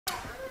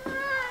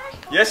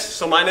Yes,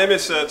 so my name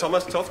is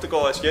Thomas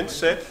Toftegaard, as Jens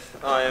said.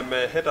 I am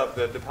head of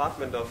the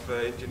Department of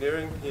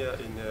Engineering here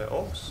in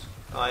Aarhus.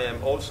 I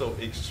am also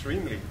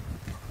extremely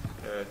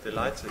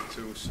delighted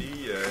to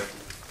see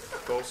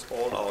of course,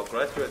 all our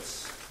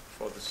graduates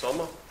for the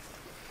summer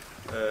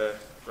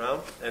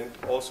round, and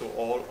also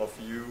all of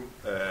you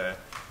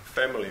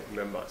family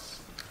members.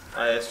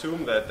 I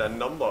assume that a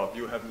number of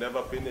you have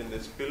never been in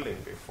this building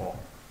before.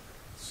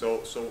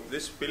 So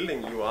this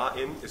building you are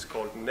in is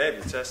called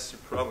Navitas. You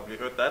probably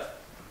heard that.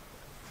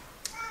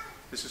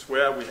 This is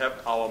where we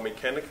have our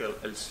mechanical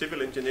and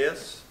civil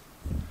engineers.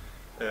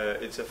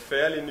 It's a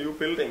fairly new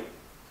building,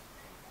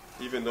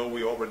 even though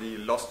we already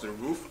lost the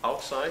roof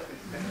outside.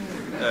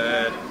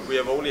 We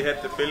have only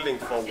had the building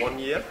for 1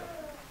 year,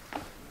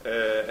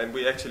 and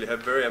we actually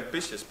have very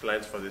ambitious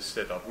plans for this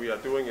setup. We are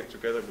doing it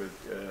together with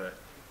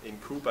in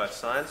Cuba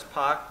Science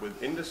Park,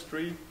 with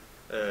industry,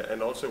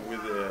 and also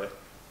with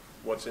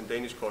what's in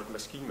Danish called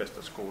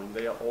Maskinmesterskolen.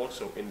 They are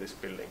also in this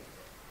building.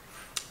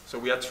 So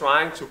we are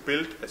trying to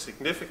build a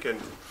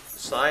significant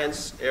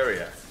science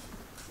area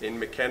in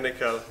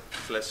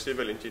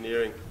mechanical/civil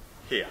engineering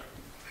here.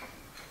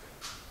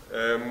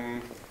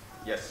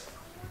 Yes.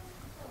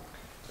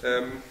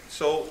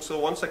 So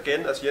once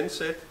again, as Jens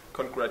said,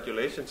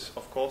 congratulations,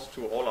 of course,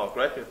 to all our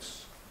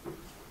graduates.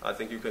 I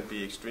think you can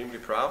be extremely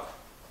proud.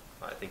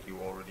 I think you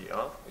already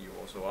are. You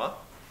also are.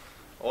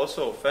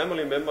 Also,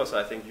 family members,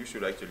 I think you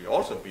should actually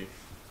also be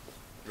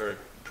very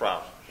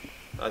proud.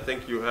 I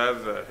think you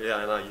have,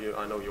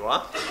 I know you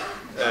are.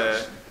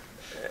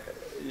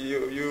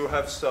 You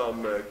have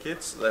some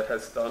kids that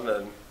has done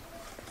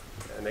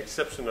an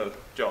exceptional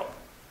job.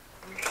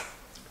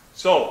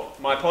 So,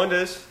 my point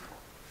is,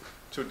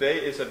 today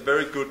is a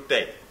very good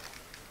day.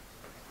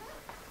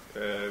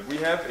 We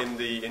have in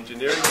the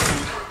engineering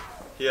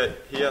field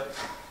here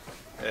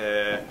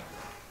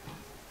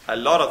a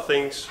lot of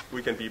things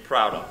we can be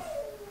proud of.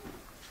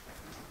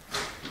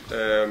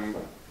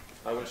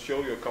 I will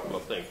show you a couple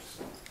of things.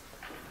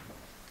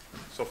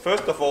 So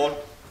first of all,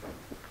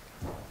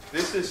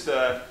 this is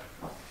the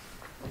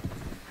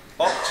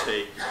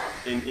uptake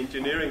in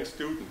engineering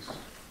students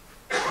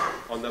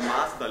on the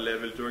master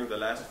level during the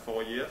last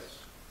 4 years.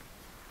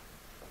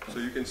 So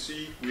you can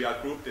see we are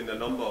grouped in a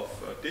number of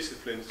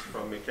disciplines,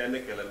 from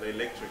mechanical and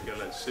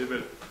electrical and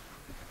civil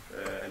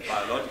and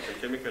biological and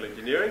chemical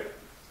engineering.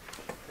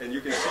 And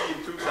you can see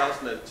in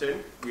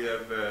 2010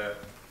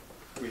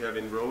 we have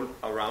enrolled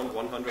around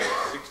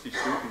 160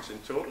 students in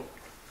total.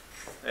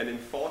 And in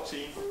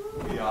 2014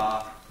 we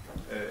are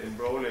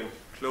enrolling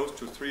close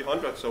to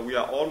 300, so we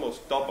are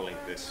almost doubling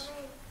this.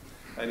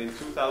 And in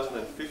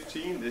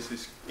 2015 this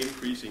is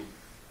increasing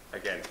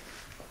again.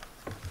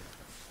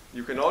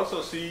 You can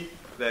also see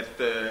that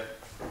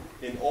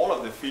in all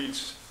of the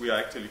fields we are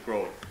actually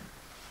growing.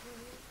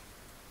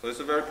 So it's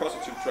a very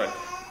positive trend.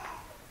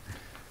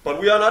 But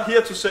we are not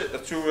here to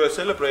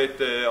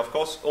celebrate, of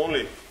course,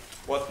 only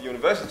what the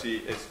university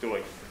is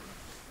doing.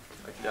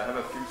 Actually, I have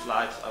a few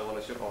slides I want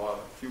to show, or a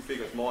few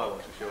figures more I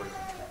want to show you.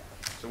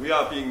 So we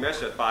are being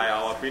measured by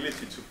our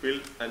ability to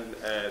build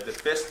the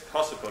best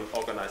possible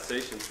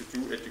organization to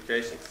do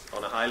education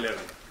on a high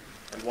level.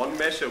 And one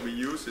measure we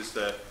use is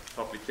the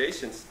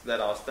publications that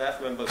our staff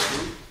members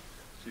do.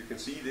 So you can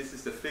see this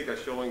is the figure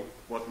showing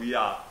what we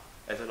are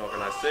as an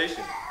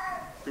organization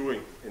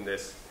doing in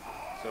this.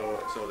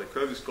 So the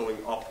curve is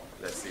going up,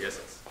 that's the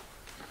essence.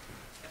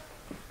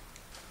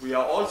 We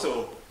are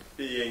also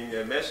being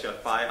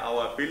measured by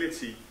our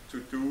ability to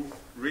do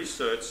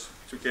research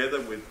together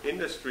with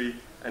industry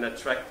and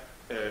attract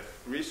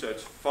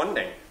research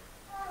funding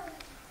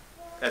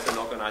as an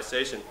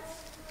organization.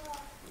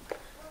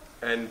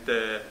 And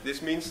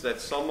this means that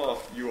some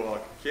of your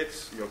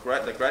kids, the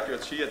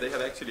graduates here, they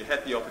have actually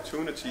had the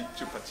opportunity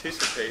to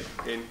participate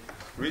in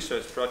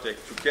research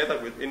projects together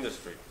with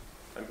industry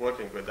and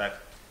working with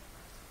that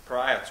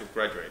prior to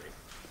graduating.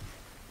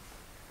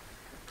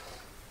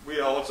 We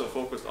are also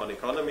focused on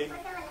economy.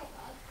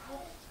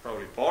 It's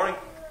probably boring,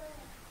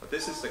 but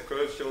this is the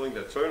curve showing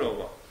the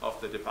turnover of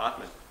the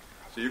department.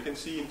 So you can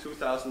see in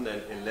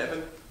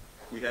 2011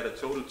 we had a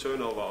total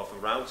turnover of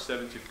around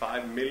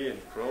 75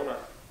 million kroner,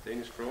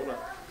 Danish kroner.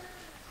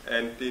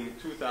 And in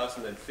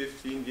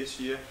 2015, this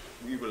year,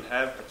 we will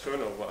have a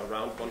turnover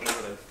around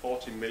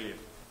 140 million.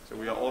 So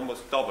we are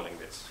almost doubling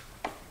this.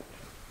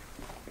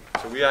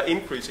 So we are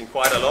increasing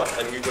quite a lot,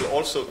 and we will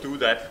also do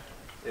that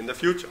in the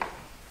future.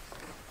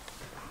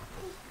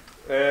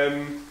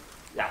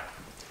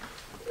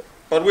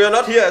 But we are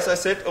not here, as I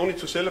said, only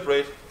to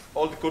celebrate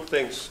all the good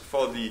things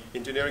for the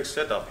engineering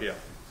setup here.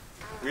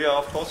 We are,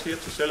 of course, here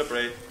to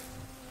celebrate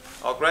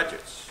our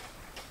graduates.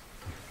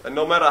 And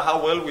no matter how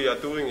well we are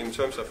doing in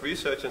terms of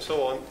research and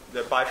so on,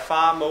 the by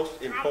far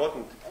most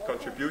important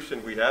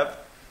contribution we have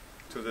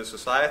to the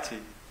society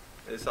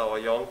is our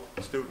young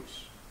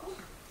students.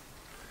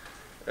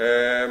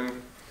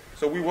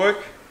 So we work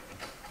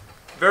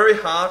very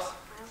hard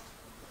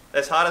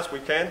as we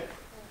can,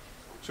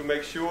 to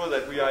make sure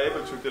that we are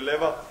able to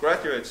deliver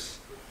graduates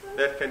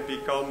that can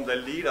become the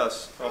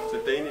leaders of the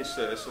Danish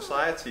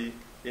society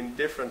in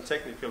different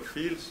technical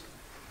fields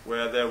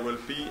where there will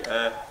be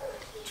a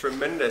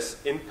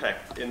tremendous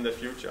impact in the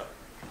future.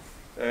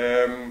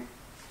 And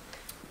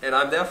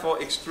I'm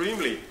therefore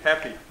extremely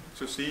happy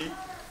to see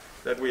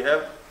that we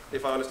have,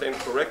 if I understand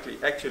correctly,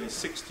 actually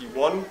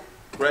 61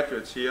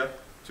 graduates here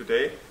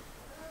today.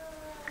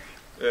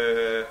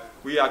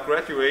 We are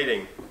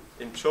graduating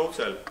in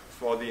total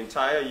for the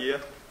entire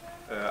year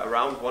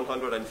around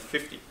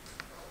 150.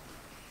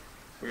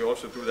 We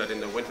also do that in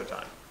the winter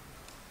time.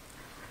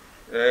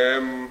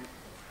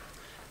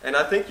 And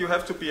I think you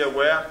have to be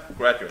aware,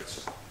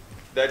 graduates,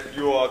 that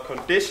your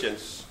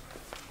conditions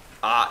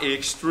are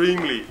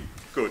extremely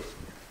good.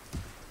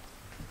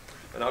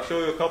 And I'll show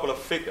you a couple of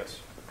figures.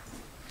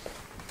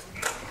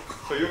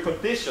 So your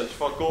conditions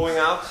for going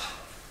out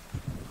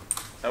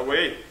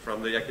away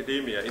from the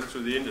academia into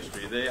the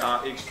industry, they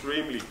are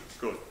extremely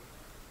good.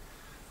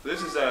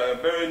 This is a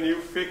very new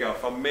figure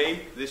from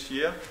May this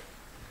year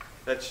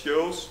that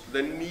shows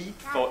the need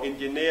for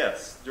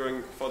engineers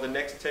for the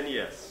next 10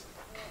 years.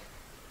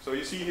 So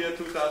you see here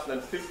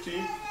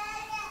 2015.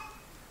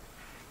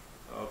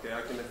 Okay,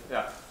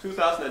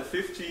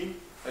 2015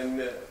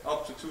 and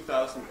up to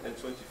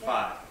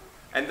 2025.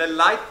 And the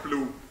light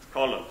blue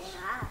columns,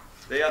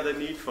 they are the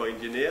need for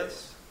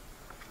engineers.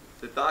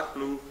 The dark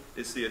blue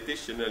is the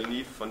additional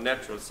need for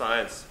natural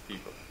science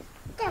people.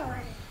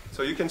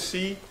 So you can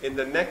see in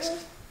the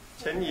next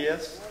 10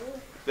 years,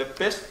 the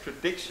best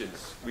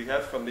predictions we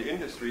have from the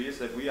industry is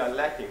that we are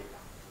lacking,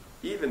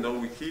 even though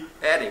we keep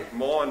adding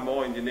more and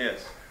more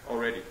engineers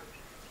already.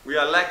 We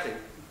are lacking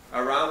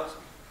around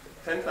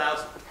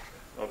 10,000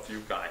 of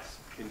you guys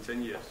in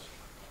 10 years.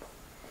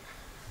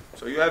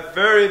 So you have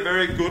very,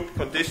 very good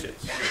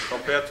conditions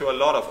compared to a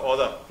lot of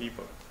other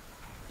people,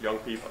 young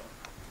people.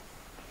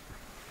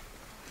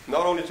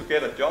 Not only to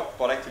get a job,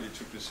 but actually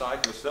to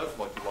decide yourself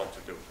what you want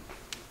to do.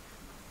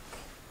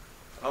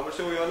 I will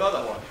show you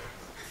another one.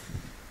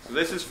 So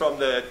this is from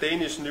the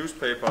Danish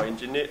newspaper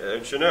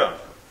Ingeniør.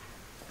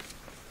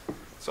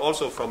 It's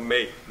also from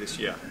May this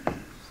year.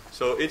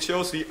 So it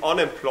shows the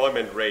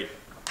unemployment rate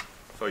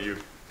for you,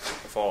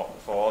 for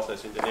us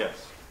as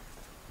engineers.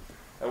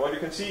 And what you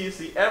can see is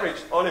the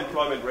average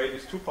unemployment rate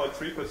is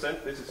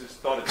 2.3%. This is a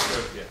studied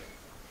curve here.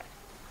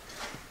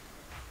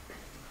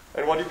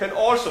 And what you can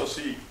also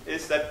see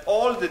is that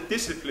all the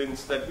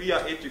disciplines that we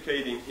are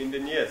educating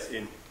engineers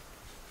in,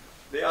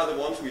 they are the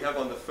ones we have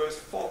on the first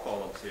 4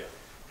 columns here.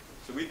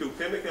 So we do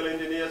chemical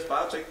engineers,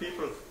 biotech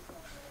people,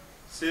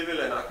 civil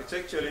and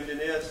architectural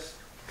engineers,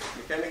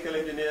 mechanical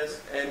engineers,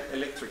 and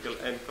electrical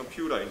and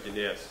computer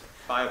engineers,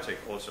 biotech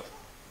also.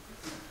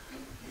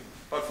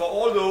 But for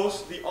all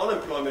those, the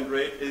unemployment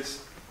rate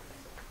is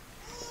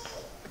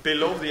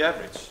below the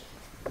average.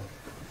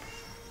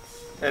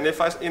 And if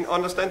I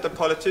understand the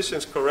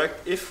politicians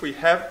correct, if we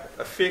have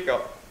a figure,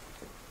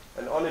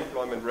 an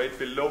unemployment rate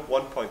below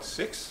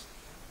 1.6,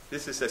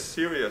 this is a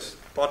serious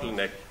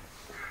bottleneck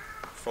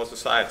for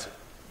society.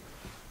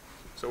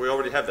 So we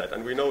already have that,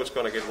 and we know it's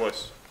going to get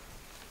worse.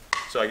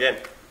 So again,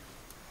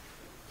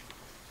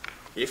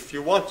 if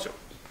you want to,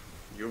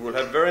 you will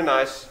have very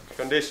nice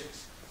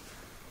conditions.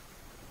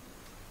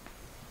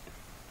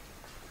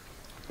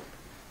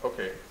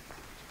 Okay.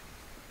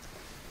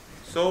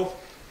 So,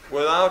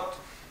 without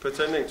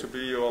pretending to be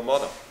your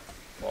mother,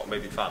 or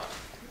maybe father,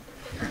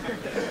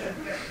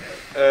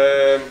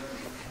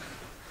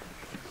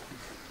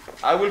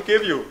 I will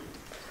give you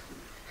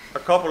a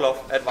couple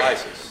of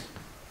advices.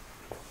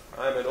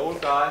 I'm an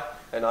old guy,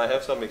 and I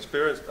have some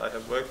experience. I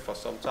have worked for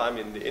some time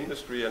in the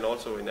industry and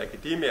also in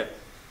academia.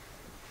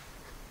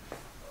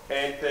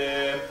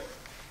 And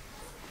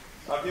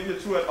I'll give you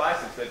 2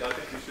 advices that I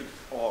think you should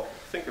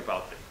think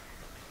about it.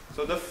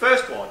 So the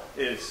first one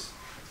is,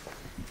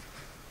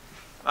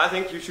 I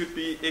think you should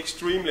be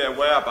extremely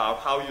aware about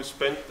how you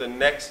spend the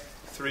next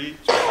 3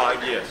 to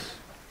 5 years.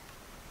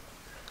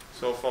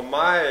 So from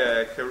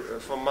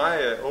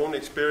my own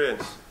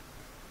experience,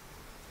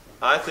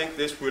 I think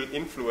this will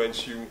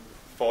influence you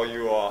for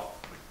your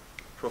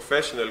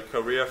professional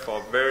career for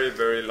a very,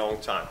 very long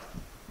time.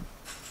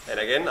 And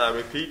again, I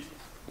repeat,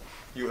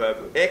 you have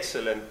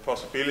excellent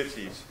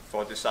possibilities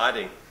for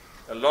deciding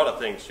a lot of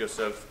things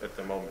yourself at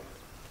the moment.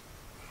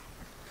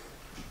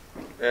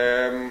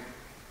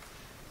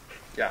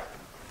 Yeah.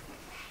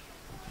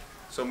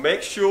 So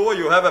make sure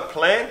you have a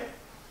plan,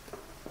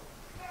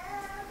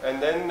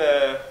 and then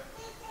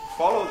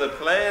follow the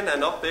plan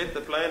and update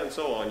the plan and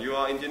so on. You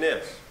are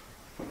engineers.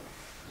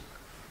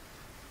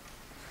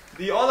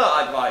 The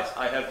other advice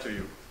I have to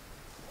you,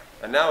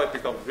 and now it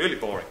becomes really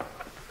boring,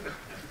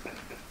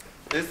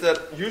 is that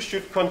you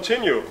should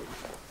continue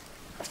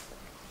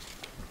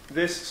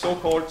this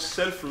so-called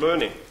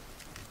self-learning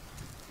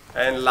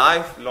and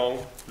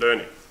lifelong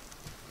learning.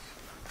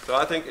 So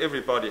I think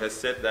everybody has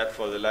said that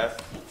for the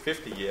last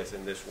 50 years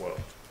in this world.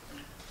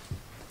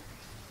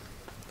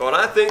 But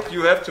I think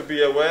you have to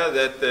be aware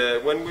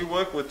that when we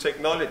work with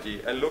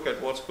technology and look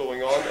at what's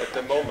going on at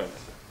the moment,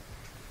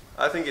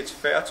 I think it's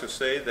fair to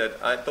say that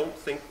I don't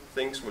think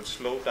things will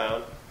slow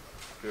down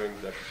during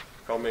the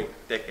coming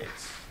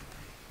decades.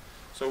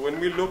 So when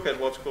we look at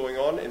what's going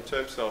on in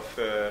terms of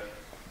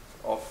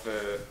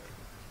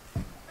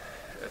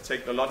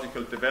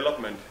technological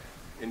development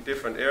in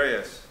different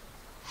areas,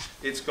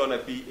 it's going to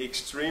be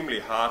extremely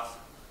hard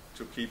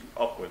to keep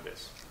up with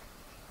this.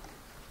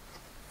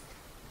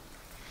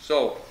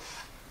 So,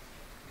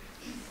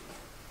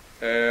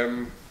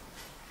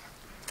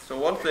 so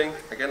one thing,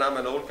 again, I'm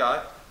an old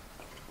guy.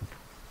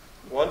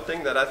 One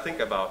thing that I think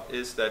about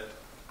is that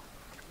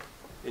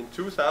in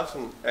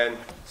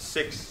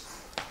 2006,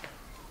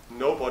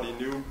 nobody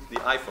knew the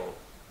iPhone.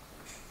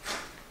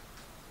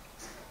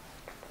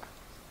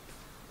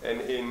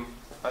 And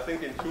I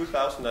think in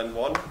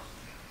 2001,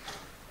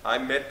 I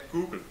met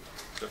Google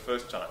the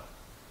first time.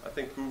 I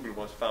think Google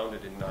was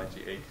founded in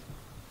 '98.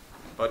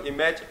 But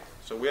imagine,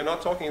 so we are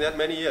not talking that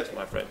many years,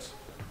 my friends.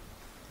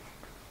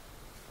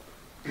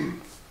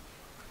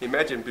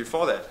 Imagine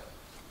before that,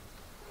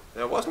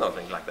 there was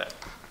nothing like that.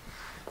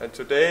 And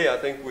today, I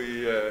think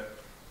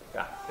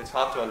it's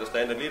hard to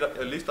understand.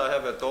 At least I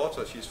have a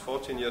daughter, she's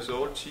 14 years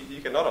old, she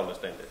cannot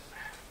understand this.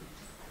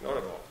 Not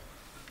at all.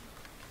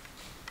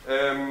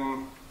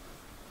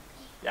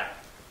 Yeah.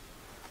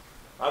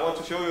 I want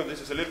to show you,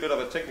 this is a little bit of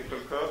a technical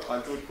curve.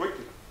 I'll do it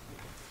quickly.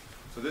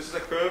 So this is a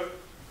curve.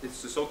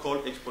 It's the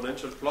so-called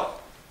exponential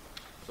plot.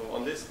 So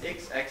on this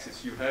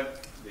x-axis you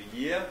have the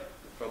year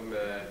from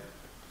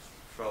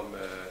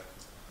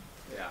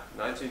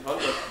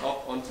 1900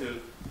 up until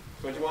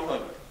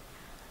 2100.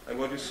 And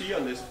what you see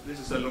on this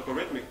is a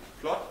logarithmic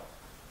plot.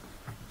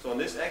 So on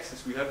this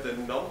axis we have the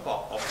number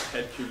of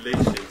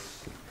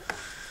calculations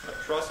a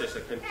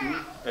processor can do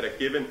at a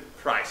given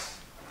price.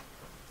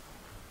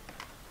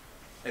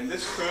 And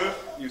this curve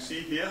you see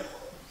here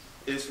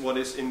is what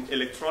is in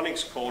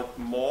electronics called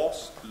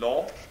Moore's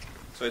law.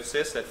 So it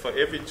says that for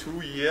every 2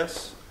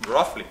 years,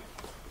 roughly,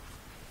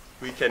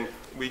 we can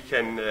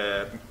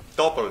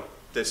double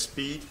the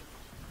speed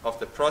of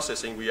the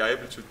processing we are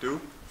able to do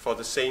for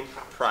the same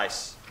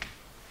price.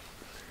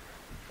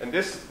 And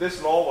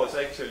this law was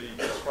actually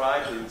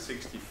described in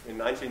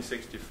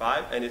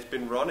 1965, and it's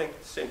been running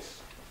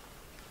since.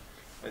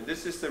 And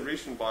this is the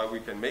reason why we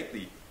can make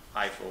the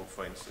iPhone,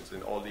 for instance,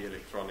 and all the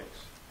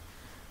electronics.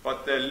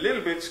 But the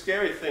little bit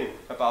scary thing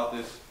about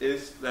this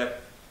is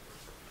that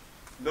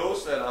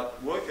those that are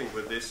working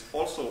with this,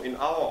 also in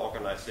our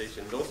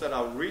organization, those that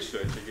are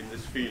researching in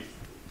this field,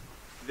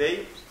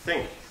 they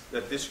think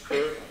that this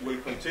curve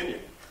will continue.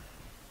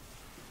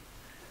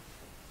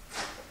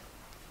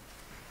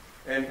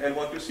 And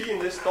what you see in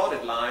this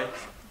dotted line,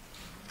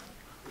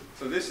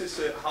 so this is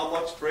how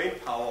much brain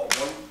power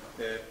one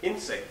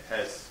insect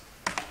has.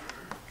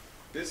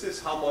 This is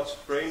how much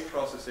brain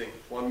processing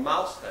one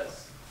mouse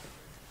has.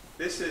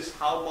 This is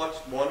how much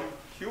one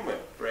human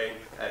brain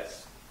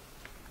has.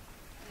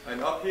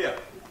 And up here,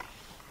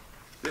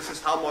 this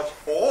is how much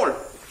all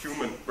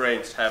human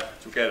brains have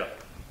together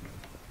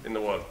in the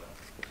world.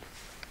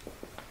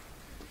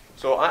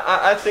 So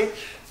I think,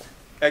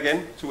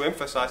 again, to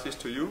emphasize this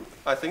to you,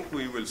 I think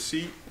we will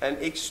see an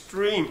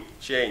extreme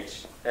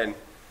change and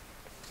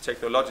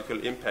technological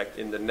impact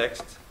in the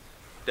next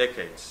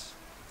decades,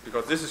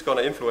 because this is going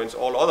to influence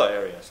all other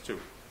areas too.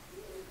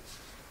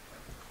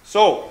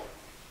 So,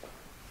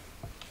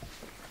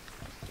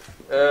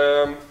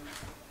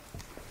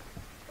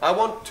 I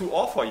want to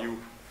offer you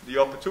the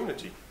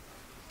opportunity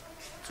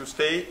to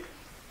stay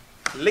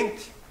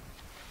linked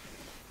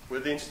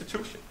with the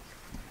institution.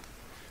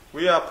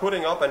 We are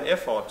putting up an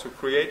effort to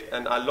create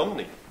an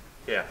alumni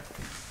here.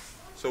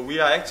 So we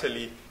are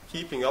actually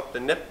keeping up the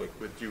network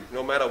with you,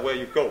 no matter where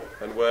you go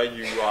and where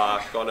you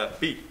are going to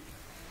be.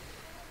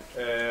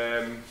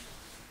 Yeah,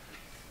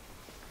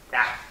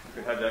 you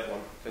can have that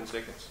one, 10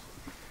 seconds.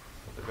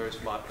 The very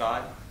smart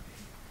guy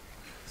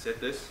said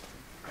this.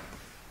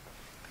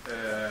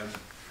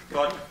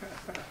 But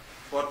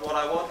what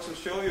I want to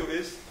show you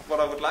is, what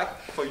I would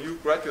like for you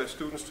graduate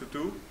students to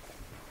do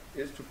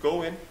is to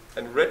go in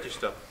and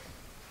register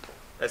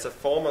as a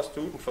former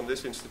student from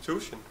this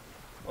institution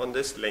on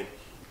this link.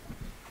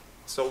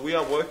 So we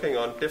are working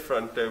on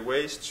different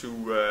ways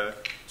to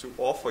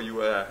offer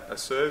you a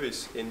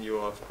service in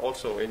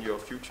also in your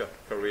future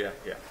career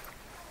here.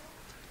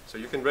 So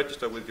you can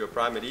register with your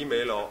private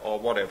email or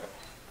whatever.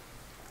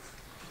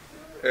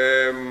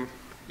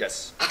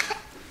 Yes.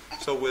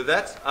 So with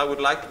that, I would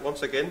like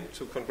once again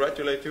to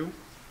congratulate you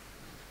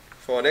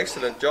for an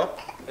excellent job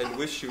and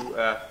wish you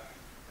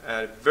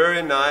a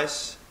very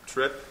nice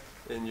trip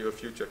in your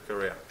future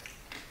career.